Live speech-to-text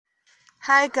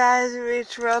Hi guys,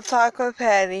 it's Real Talk with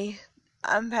Patty.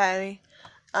 I'm Patty.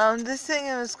 This thing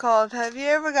is called, have you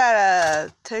ever got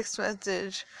a text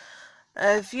message?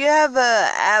 If you have a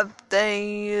app that you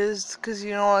use because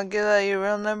you don't want to give out your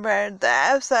real number, the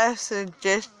apps I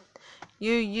suggest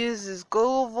you use is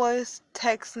Google Voice,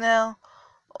 Text Now,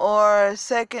 or a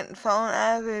second phone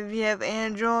app if you have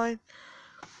Android.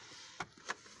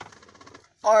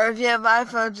 Or if you have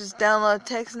iPhone, just download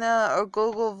Text Now or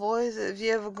Google Voice if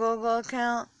you have a Google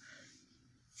account.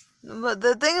 But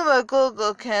the thing about Google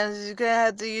accounts is you're going to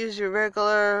have to use your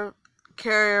regular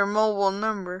carrier mobile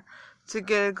number to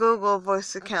get a Google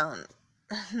Voice account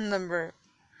number.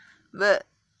 But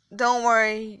don't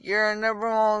worry, your number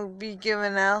won't be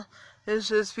given out. It'll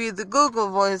just be the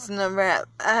Google Voice number.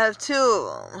 I have two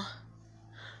of them.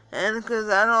 And because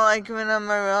I don't like giving out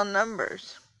my real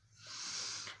numbers.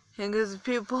 And because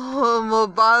people will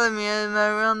bother me with my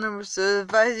real number. So I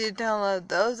advise you to download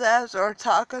those apps or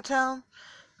Talkatone.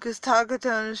 Because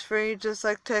Talkatone is free, just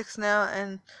like Text Now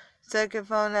and Second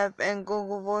Phone app and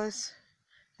Google Voice.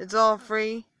 It's all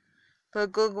free.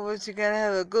 But Google Voice, you gotta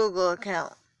have a Google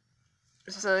account.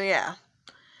 So, yeah.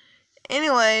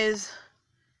 Anyways,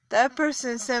 that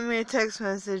person sent me a text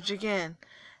message again.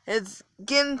 It's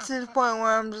getting to the point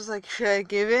where I'm just like, should I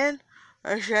give in?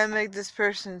 Or should I make this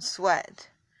person sweat?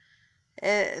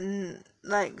 And,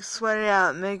 like, sweat it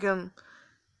out. Make them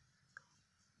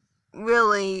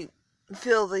really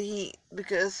feel the heat,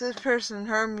 because this person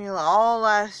hurt me all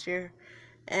last year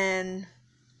and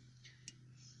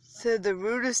said the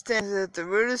rudest things at the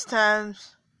rudest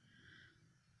times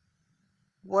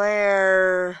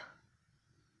where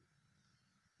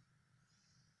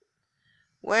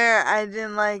I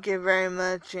didn't like it very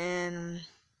much, and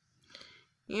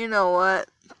you know what,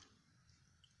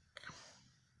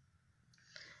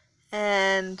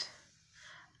 and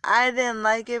I didn't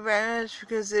like it very much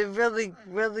because it really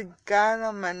got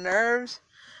on my nerves.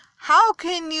 How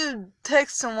can you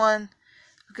text someone?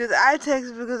 Because I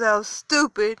texted because I was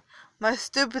stupid. My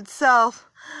stupid self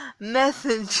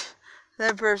message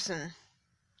that person.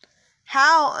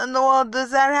 How in the world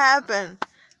does that happen?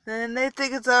 Then they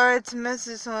think it's alright to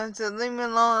message someone and say, leave me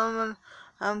alone,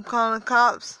 I'm calling the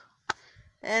cops.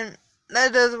 And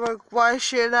that doesn't work. Why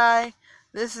should I?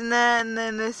 This and that. And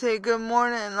then they say good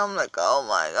morning, and I'm like, oh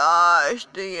my gosh,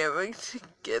 do you ever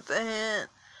get the hint?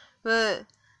 But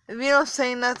if you don't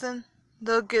say nothing,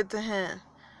 they'll get the hint.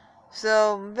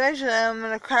 So eventually I'm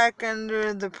going to crack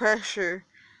under the pressure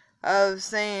of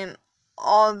saying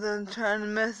all them trying to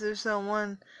message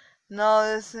someone and all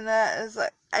this and that. It's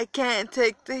like, I can't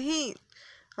take the heat.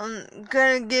 I'm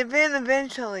going to give in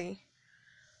eventually.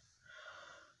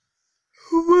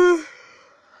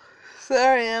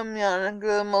 Sorry, I'm yawning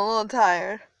because I'm a little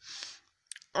tired.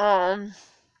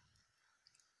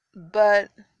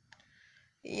 But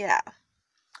yeah.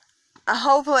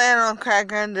 Hopefully I don't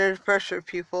crack under the pressure,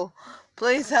 people.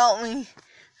 Please help me.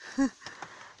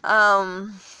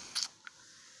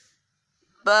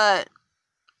 But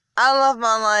I love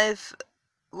my life,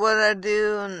 what I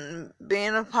do, and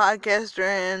being a podcaster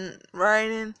and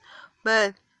writing.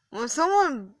 But when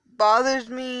someone bothers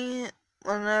me,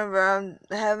 whenever I'm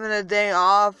having a day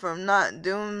off from not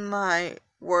doing my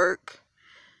work,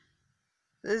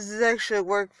 this is actually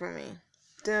work for me.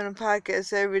 Doing a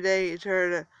podcast every day, you try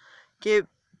to get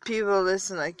people to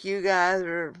listen, like you guys,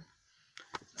 or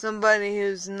somebody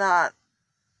who's not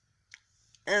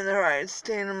in the right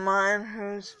state of mind,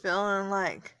 who's feeling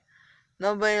like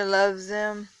nobody loves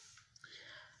them.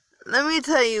 Let me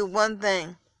tell you one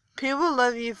thing. People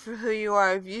love you for who you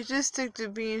are. If you just stick to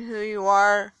being who you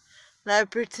are,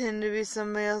 not pretend to be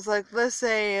somebody else. Like, let's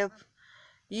say if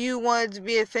you wanted to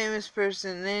be a famous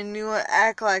person and you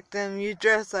act like them, you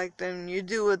dress like them, you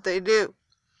do what they do,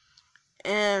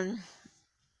 and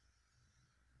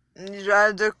you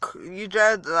drive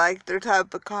like their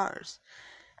type of cars,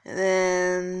 and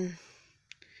then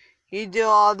you do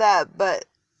all that, but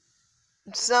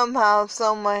somehow,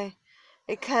 some way,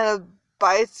 it kind of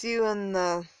bites you in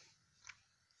the,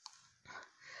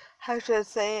 how should I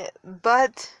say it,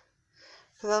 butt,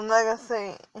 because I'm not going to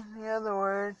say any other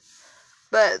word,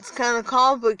 but it's kind of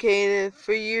complicated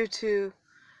for you to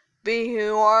be who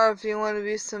you are if you want to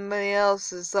be somebody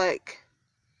else. It's like,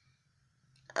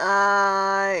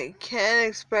 I can't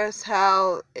express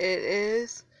how it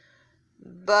is,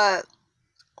 but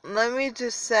let me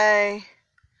just say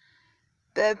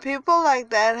that people like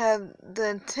that have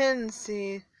the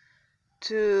tendency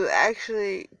to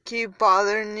actually keep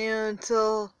bothering you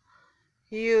until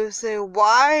you say,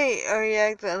 why are you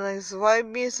acting like this? Why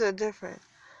be so different?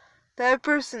 That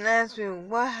person asked me,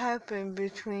 what happened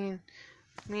between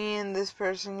me and this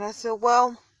person? I said,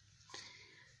 well,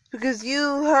 because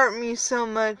you hurt me so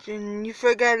much and you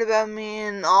forgot about me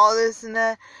and all this and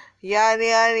that, yada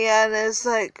yada yada. It's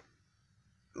like,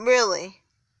 really?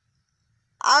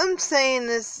 I'm saying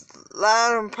this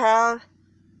loud and proud.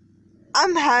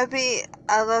 I'm happy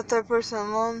I left that person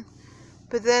alone,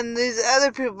 but then these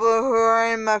other people who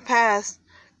are in my past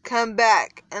come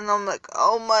back and I'm like,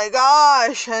 oh my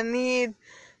gosh, I need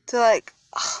to like,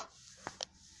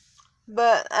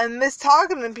 but I miss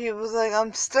talking to people. It's like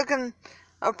I'm stuck in an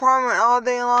apartment all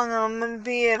day long and I'm going to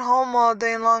be at home all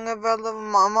day long if I live with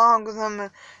my mom because I'm going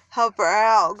to help her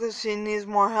out because she needs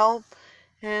more help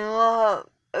and we'll have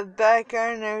a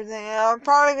backyard and everything. And I'm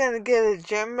probably going to get a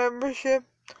gym membership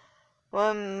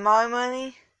with my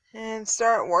money and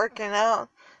start working out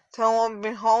so I won't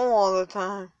be home all the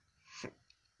time.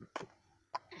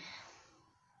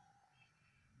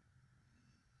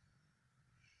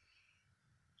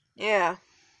 Yeah.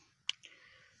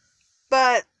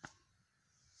 But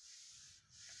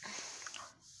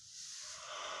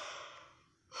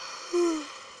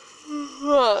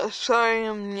sorry,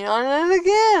 I'm yawning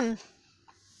again.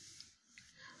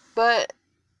 But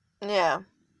yeah,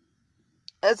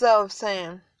 as I was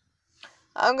saying,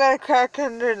 I'm gonna crack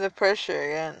under the pressure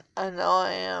again. I know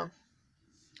I am.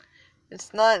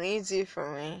 It's not easy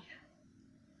for me.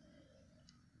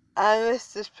 I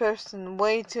miss this person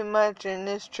way too much, and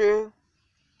it's true.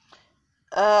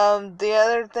 The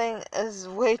other thing is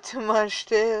way too much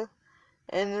too,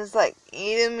 and it's like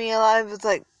eating me alive. It's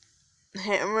like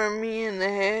hammering me in the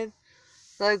head,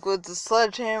 like with the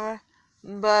sledgehammer.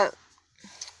 But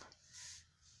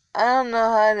I don't know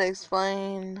how to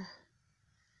explain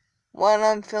what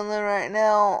I'm feeling right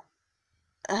now.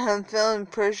 I'm feeling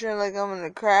pressure like I'm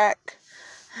gonna crack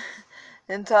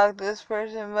and talk to this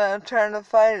person, but I'm trying to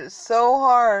fight it so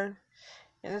hard.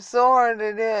 And it's so hard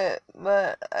to do it,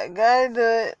 but I gotta do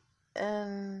it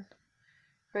and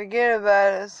forget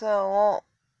about it so I won't.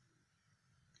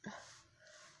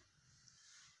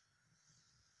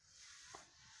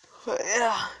 But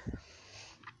yeah.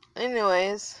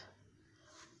 Anyways,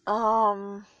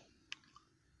 I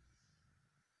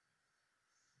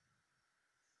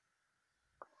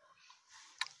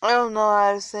don't know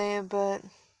how to say it, but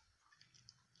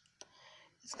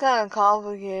it's kind of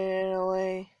complicated in a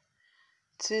way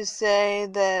to say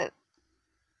that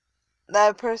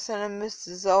that person I missed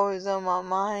is always on my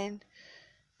mind.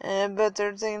 And I bet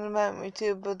they're thinking about me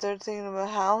too, but they're thinking about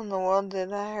how in the world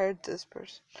did I hurt this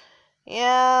person.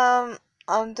 Yeah,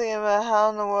 I'm thinking about how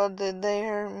in the world did they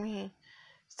hurt me.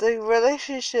 It's like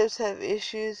relationships have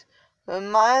issues, but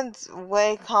mine's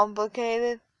way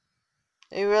complicated.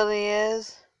 It really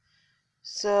is.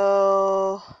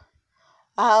 So,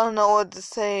 I don't know what to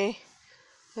say.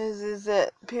 Is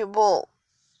that people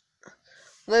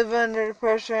live under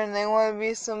pressure and they want to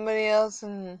be somebody else,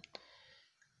 and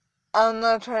I'm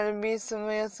not trying to be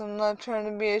somebody else. I'm not trying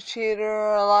to be a cheater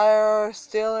or a liar or a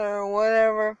stealer or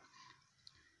whatever.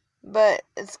 But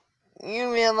it's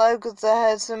you realize because I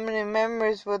had so many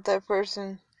memories with that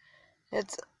person.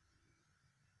 It's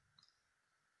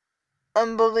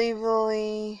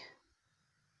unbelievably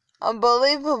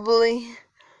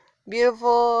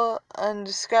beautiful,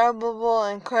 indescribable,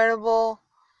 incredible,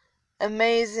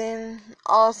 amazing,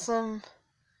 awesome,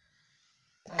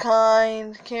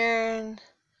 kind, caring,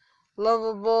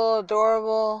 lovable,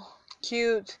 adorable,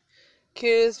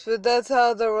 cutest, but that's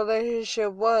how the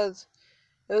relationship was.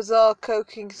 It was all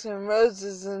cupcakes and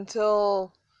roses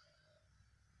until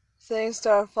things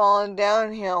started falling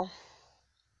downhill.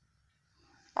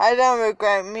 I don't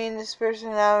regret meeting this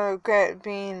person. I don't regret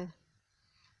being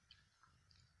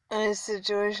in a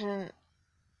situation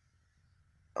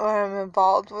where I'm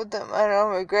involved with them. I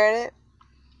don't regret it.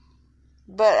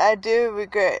 But I do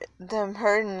regret them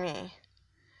hurting me.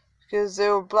 Because they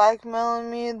were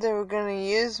blackmailing me. They were going to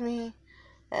use me.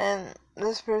 And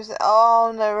this person, oh,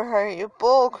 I'll never hurt you.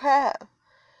 Bull crap.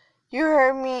 You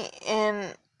hurt me,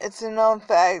 and it's a known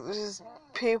fact. Just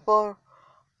people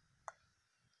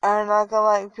are not gonna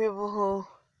like people who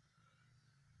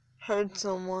hurt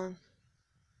someone.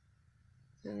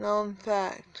 It's a known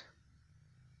fact.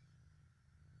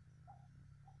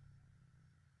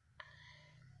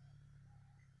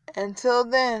 Until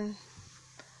then,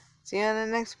 see you on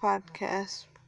the next podcast.